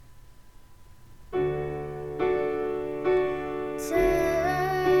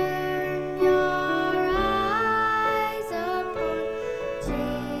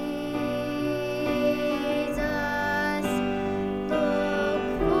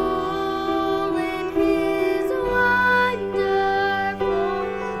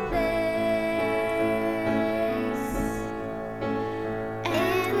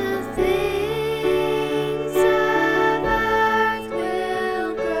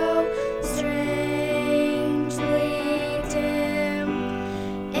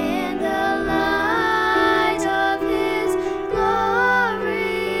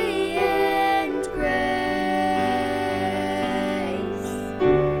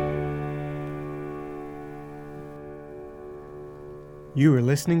You are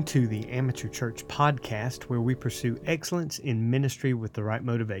listening to the Amateur Church Podcast, where we pursue excellence in ministry with the right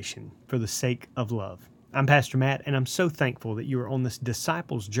motivation for the sake of love. I'm Pastor Matt, and I'm so thankful that you are on this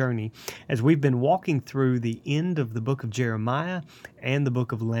disciples' journey as we've been walking through the end of the book of Jeremiah and the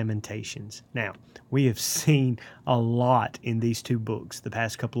book of Lamentations. Now, we have seen a lot in these two books the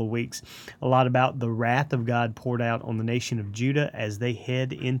past couple of weeks, a lot about the wrath of God poured out on the nation of Judah as they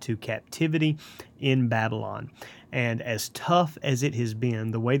head into captivity in Babylon. And as tough as it has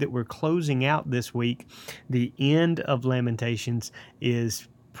been, the way that we're closing out this week, the end of Lamentations is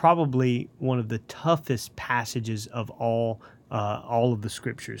probably one of the toughest passages of all of the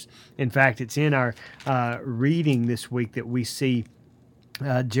scriptures. In fact, it's in our reading this week that we see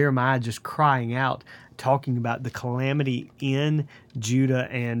Jeremiah just crying out, talking about the calamity in Judah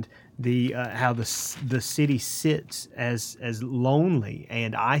and the how the city sits as lonely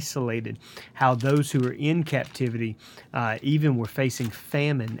and isolated, how those who are in captivity even were facing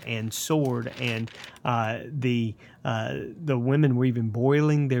famine and sword, and the women were even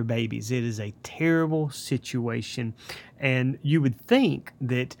boiling their babies. It is a terrible situation, and you would think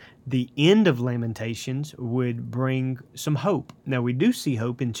that the end of Lamentations would bring some hope. Now, we do see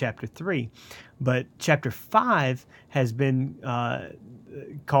hope in chapter 3, but chapter 5 has been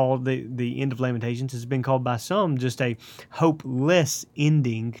called, the end of Lamentations has been called by some just a hopeless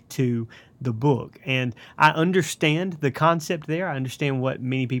ending to the book. And I understand the concept there. I understand what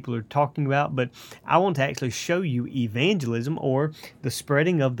many people are talking about, but I want to actually show you evangelism, or the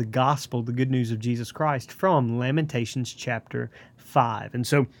spreading of the gospel, the good news of Jesus Christ, from Lamentations chapter 5. And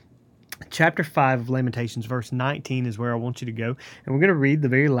so chapter 5 of Lamentations, verse 19 is where I want you to go. And we're going to read the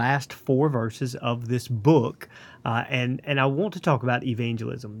very last 4 verses of this book. And I want to talk about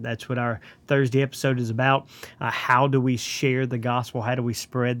evangelism. That's what our Thursday episode is about. How do we share the gospel? How do we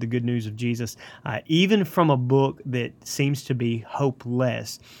spread the good news of Jesus? Even from a book that seems to be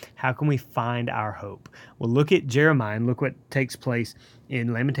hopeless, how can we find our hope? Well, look at Jeremiah and look what takes place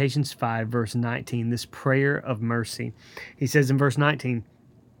in Lamentations 5, verse 19, this prayer of mercy. He says in verse 19,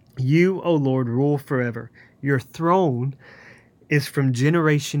 "You, O Lord, rule forever. Your throne is from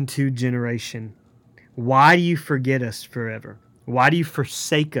generation to generation. Why do you forget us forever? Why do you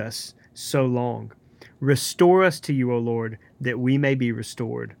forsake us so long? Restore us to you, O Lord, that we may be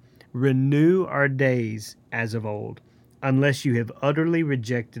restored. Renew our days as of old, unless you have utterly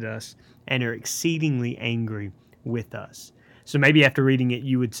rejected us and are exceedingly angry with us." So maybe after reading it,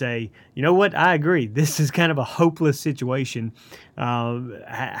 you would say, you know what, I agree. This is kind of a hopeless situation.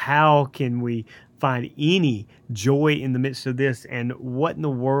 How can we find any joy in the midst of this? And what in the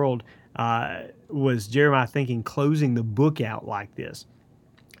world was Jeremiah thinking closing the book out like this?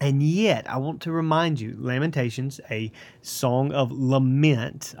 And yet, I want to remind you, Lamentations, a song of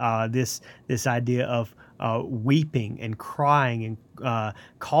lament, this idea of weeping and crying and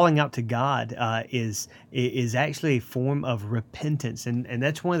calling out to God is actually a form of repentance, and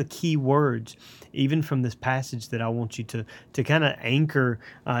that's one of the key words, even from this passage, that I want you to kind of anchor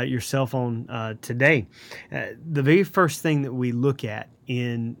yourself on today. The very first thing that we look at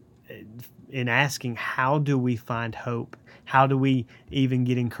in asking how do we find hope, how do we even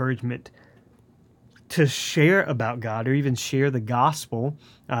get encouragement to share about God or even share the gospel,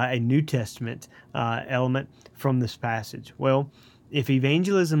 a New Testament element from this passage? Well, if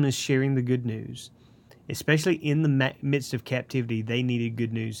evangelism is sharing the good news, especially in the midst of captivity, they needed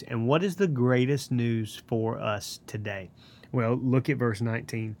good news. And what is the greatest news for us today? Well, look at verse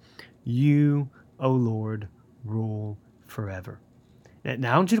 19. "You, O Lord, rule forever."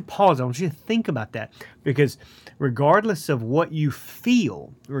 Now, I want you to pause. I want you to think about that, because regardless of what you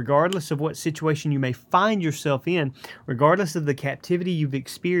feel, regardless of what situation you may find yourself in, regardless of the captivity you've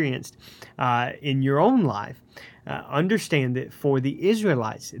experienced in your own life, understand that for the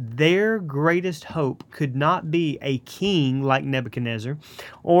Israelites, their greatest hope could not be a king like Nebuchadnezzar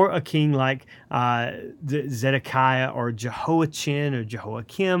or a king like Zedekiah or Jehoiachin or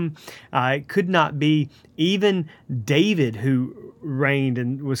Jehoiakim. It could not be even David, who reigned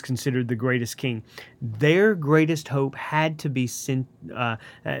and was considered the greatest king. Their greatest hope had to be central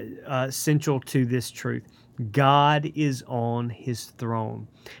to this truth. God is on his throne.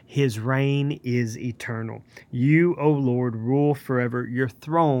 His reign is eternal. You, O Lord, rule forever. Your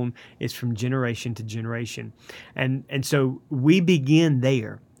throne is from generation to generation. And so we begin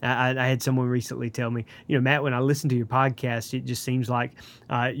there. I had someone recently tell me, Matt, when I listen to your podcast, it just seems like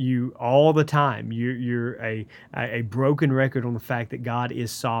you all the time, you're a broken record on the fact that God is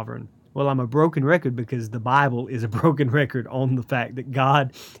sovereign. Well, I'm a broken record because the Bible is a broken record on the fact that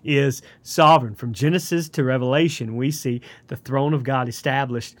God is sovereign. From Genesis to Revelation, we see the throne of God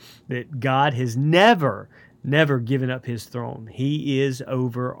established, that God has never never given up his throne. He is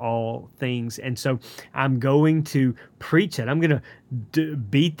over all things. And so I'm going to preach it. I'm going to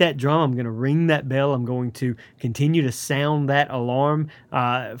beat that drum. I'm going to ring that bell. I'm going to continue to sound that alarm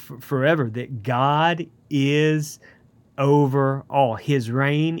forever, that God is over all. His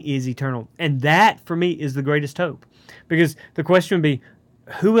reign is eternal. And that, for me, is the greatest hope. Because the question would be,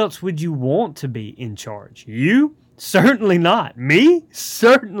 who else would you want to be in charge? You? Certainly not. Me?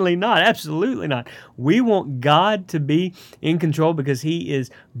 Certainly not. Absolutely not. We want God to be in control because he is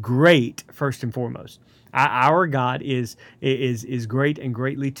great, first and foremost. Our God is great and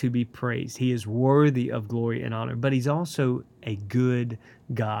greatly to be praised. He is worthy of glory and honor, but he's also a good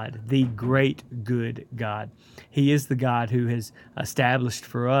God, the great good God. He is the God who has established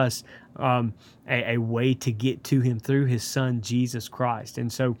for us a way to get to him through his son, Jesus Christ. And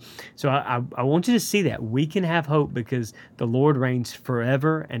so I want you to see that we can have hope because the Lord reigns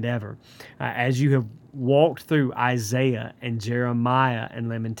forever and ever. As you have walked through Isaiah and Jeremiah and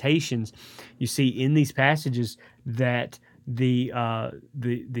Lamentations, you see in these passages that the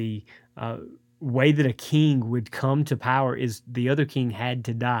way that a king would come to power is the other king had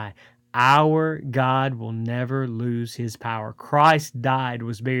to die. Our God will never lose his power. Christ died,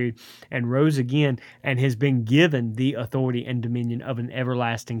 was buried, and rose again, and has been given the authority and dominion of an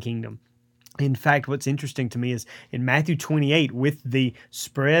everlasting kingdom. In fact, what's interesting to me is in Matthew 28, with the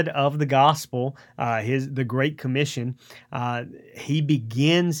spread of the gospel, the Great Commission, he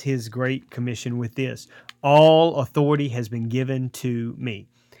begins his Great Commission with this: all authority has been given to me.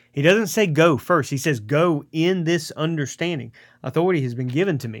 He doesn't say go first. He says go in this understanding. Authority has been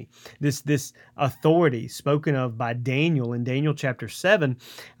given to me. This authority spoken of by Daniel in Daniel chapter 7,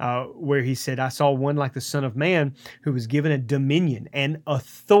 where he said, I saw one like the Son of Man who was given a dominion and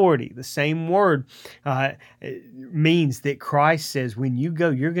authority. The same word means that Christ says, when you go,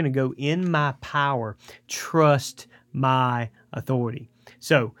 you're going to go in my power. Trust my authority.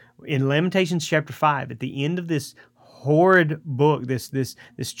 So in Lamentations chapter 5, at the end of this horrid book, this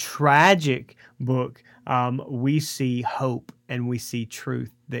tragic book, we see hope and we see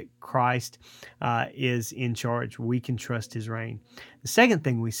truth that Christ is in charge. We can trust his reign. The second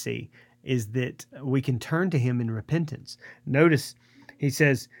thing we see is that we can turn to him in repentance. Notice he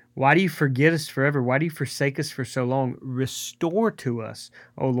says, why do you forget us forever? Why do you forsake us for so long? Restore to us,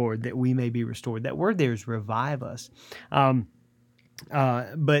 O Lord, that we may be restored. That word there is revive us.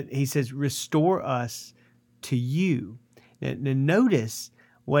 But he says, restore us to you. Now notice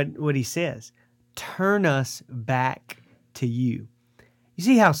what he says. Turn us back to you. You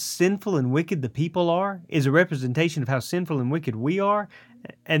see how sinful and wicked the people are is a representation of how sinful and wicked we are.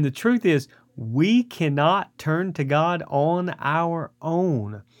 And the truth is, we cannot turn to God on our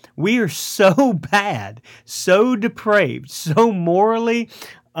own. We are so bad, so depraved, so morally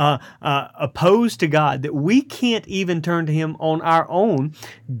opposed to God that we can't even turn to him on our own.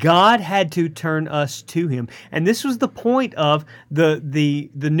 God had to turn us to him. And this was the point of the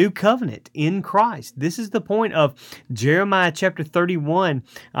new covenant in Christ. This is the point of Jeremiah chapter 31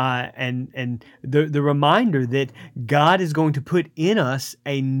 and the reminder that God is going to put in us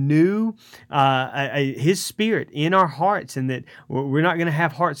a new his spirit in our hearts, and that we're not going to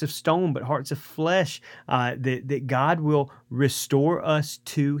have hearts of stone but hearts of flesh, that God will restore us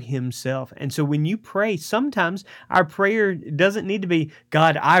to himself. And so when you pray, sometimes our prayer doesn't need to be,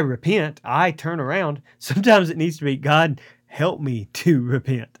 God, I repent, I turn around. Sometimes it needs to be, God, help me to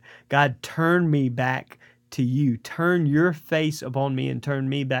repent. God, turn me back to you. Turn your face upon me and turn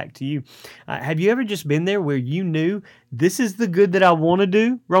me back to you. Have you ever just been there where you knew this is the good that I want to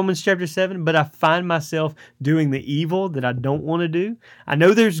do, Romans chapter 7, but I find myself doing the evil that I don't want to do? I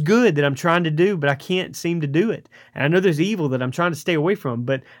know there's good that I'm trying to do, but I can't seem to do it. And I know there's evil that I'm trying to stay away from,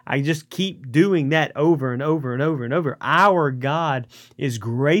 but I just keep doing that over and over and over and over. Our God is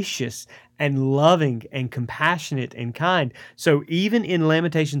gracious and loving and compassionate and kind. So even in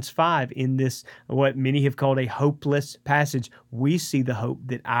Lamentations 5, in this, what many have called a hopeless passage, we see the hope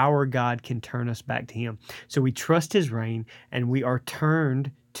that our God can turn us back to him. So we trust his reign and we are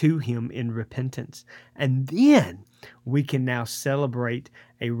turned to him in repentance. And then we can now celebrate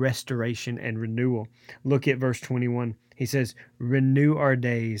a restoration and renewal. Look at verse 21. He says, renew our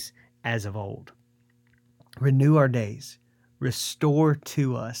days as of old. Renew our days. Restore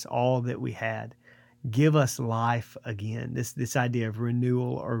to us all that we had. Give us life again. This idea of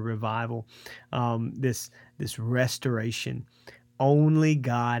renewal or revival, this restoration. Only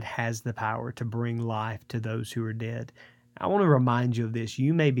God has the power to bring life to those who are dead. I want to remind you of this.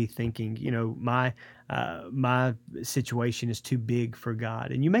 You may be thinking, my situation is too big for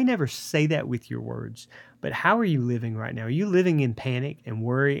God. And you may never say that with your words, but how are you living right now? Are you living in panic and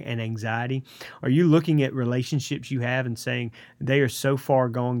worry and anxiety? Are you looking at relationships you have and saying they are so far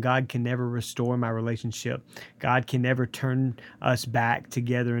gone, God can never restore my relationship? God can never turn us back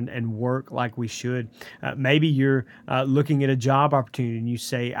together and work like we should. Maybe you're looking at a job opportunity and you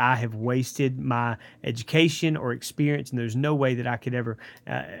say, I have wasted my education or experience, and there's no way that I could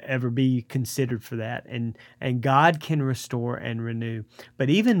ever be considered for that. And God can restore and renew. But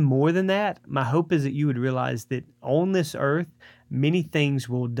even more than that, my hope is that you would realize that on this earth, many things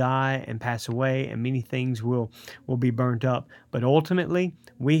will die and pass away, and many things will be burnt up. But ultimately,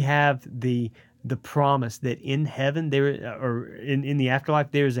 we have the promise that in heaven or in the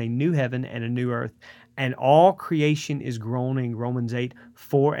afterlife, there is a new heaven and a new earth, and all creation is groaning, Romans 8,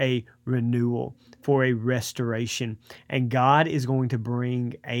 for a renewal, for a restoration. And God is going to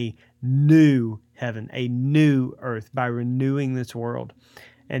bring a new heaven, a new earth by renewing this world.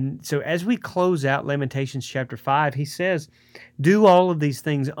 And so as we close out Lamentations chapter 5, he says, do all of these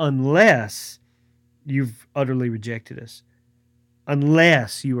things unless you've utterly rejected us,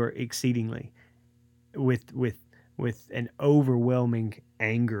 unless you are exceedingly with an overwhelming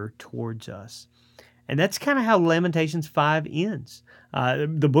anger towards us. And that's kind of how Lamentations 5 ends.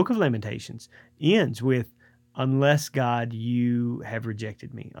 The book of Lamentations ends with, unless, God, you have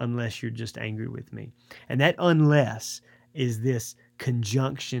rejected me, unless you're just angry with me. And that unless is this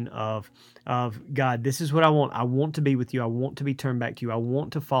conjunction of God, this is what I want. I want to be with you. I want to be turned back to you. I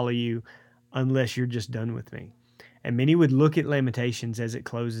want to follow you, unless you're just done with me. And many would look at Lamentations as it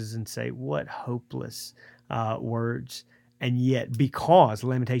closes and say, what hopeless words. And yet, because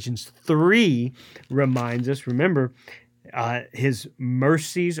Lamentations 3 reminds us, remember, his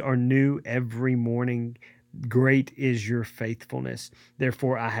mercies are new every morning. Great is your faithfulness.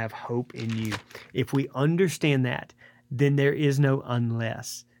 Therefore, I have hope in you. If we understand that, then there is no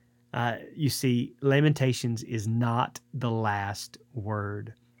unless. You see, Lamentations is not the last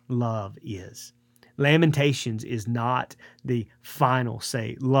word. Love is. Lamentations is not the final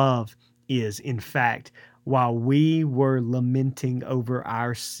say. Love is. In fact, while we were lamenting over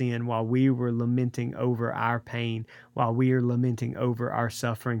our sin, while we were lamenting over our pain, while we are lamenting over our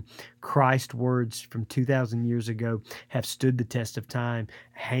suffering, Christ's words from 2,000 years ago have stood the test of time.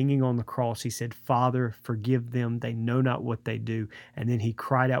 Hanging on the cross, he said, Father, forgive them. They know not what they do. And then he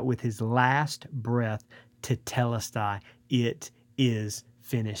cried out with his last breath, Tetelestai, it is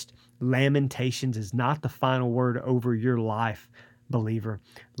finished. Lamentations is not the final word over your life, believer.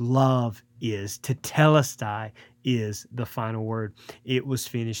 Love is. Tetelestai is the final word. It was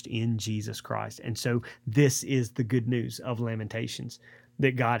finished in Jesus Christ. And so this is the good news of Lamentations,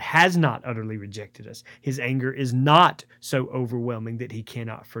 that God has not utterly rejected us. His anger is not so overwhelming that he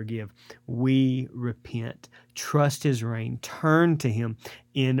cannot forgive. We repent, trust his reign, turn to him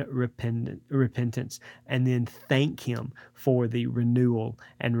in repentance, and then thank him for the renewal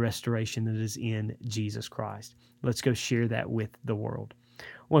and restoration that is in Jesus Christ. Let's go share that with the world.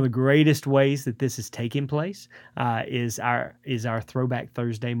 One of the greatest ways that this is taking place is our Throwback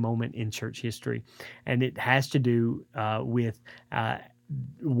Thursday moment in church history, and it has to do with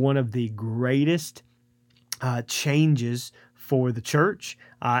one of the greatest changes for the church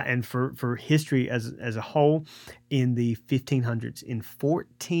and for history as a whole in the 1500s. In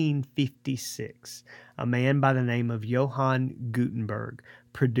 1456, a man by the name of Johann Gutenberg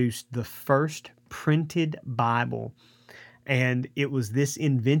produced the first printed Bible. And it was this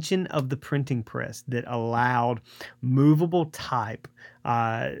invention of the printing press that allowed movable type,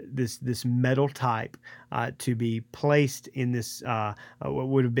 this metal type, to be placed in this what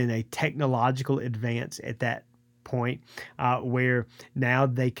would have been a technological advance at that point, where now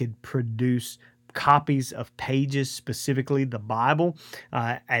they could produce copies of pages, specifically the Bible,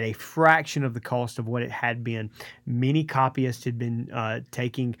 at a fraction of the cost of what it had been. Many copyists had been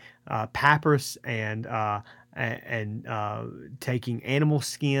taking papyrus and taking animal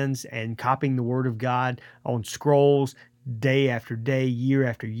skins and copying the Word of God on scrolls day after day, year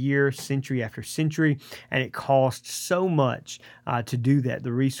after year, century after century, and it costs so much to do that.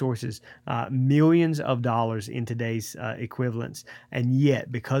 The resources, millions of dollars in today's equivalents, and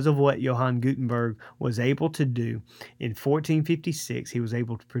yet because of what Johann Gutenberg was able to do in 1456, he was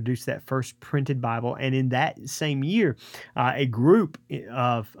able to produce that first printed Bible, and in that same year, a group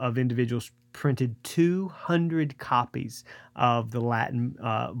of individuals printed 200 copies of the Latin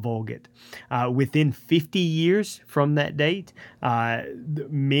Vulgate. Within 50 years from that date,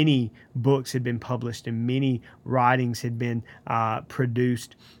 many books had been published and many writings had been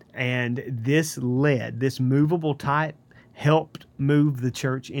produced. And this movable type helped move the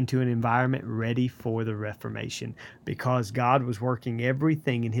church into an environment ready for the Reformation, because God was working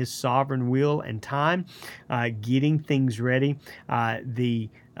everything in His sovereign will and time, getting things ready. The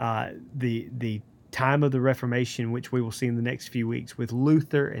time of the Reformation, which we will see in the next few weeks with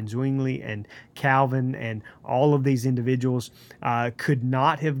Luther and Zwingli and Calvin and all of these individuals, could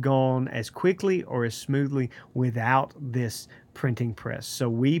not have gone as quickly or as smoothly without this printing press. So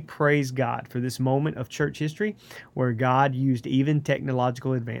we praise God for this moment of church history where God used even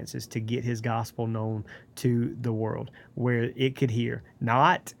technological advances to get His gospel known to the world, where it could hear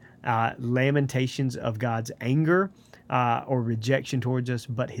not lamentations of God's anger or rejection towards us,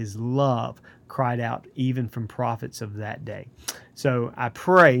 but His love cried out even from prophets of that day. So I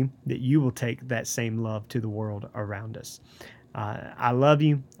pray that you will take that same love to the world around us. I love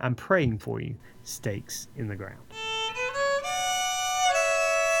you. I'm praying for you. Stakes in the ground.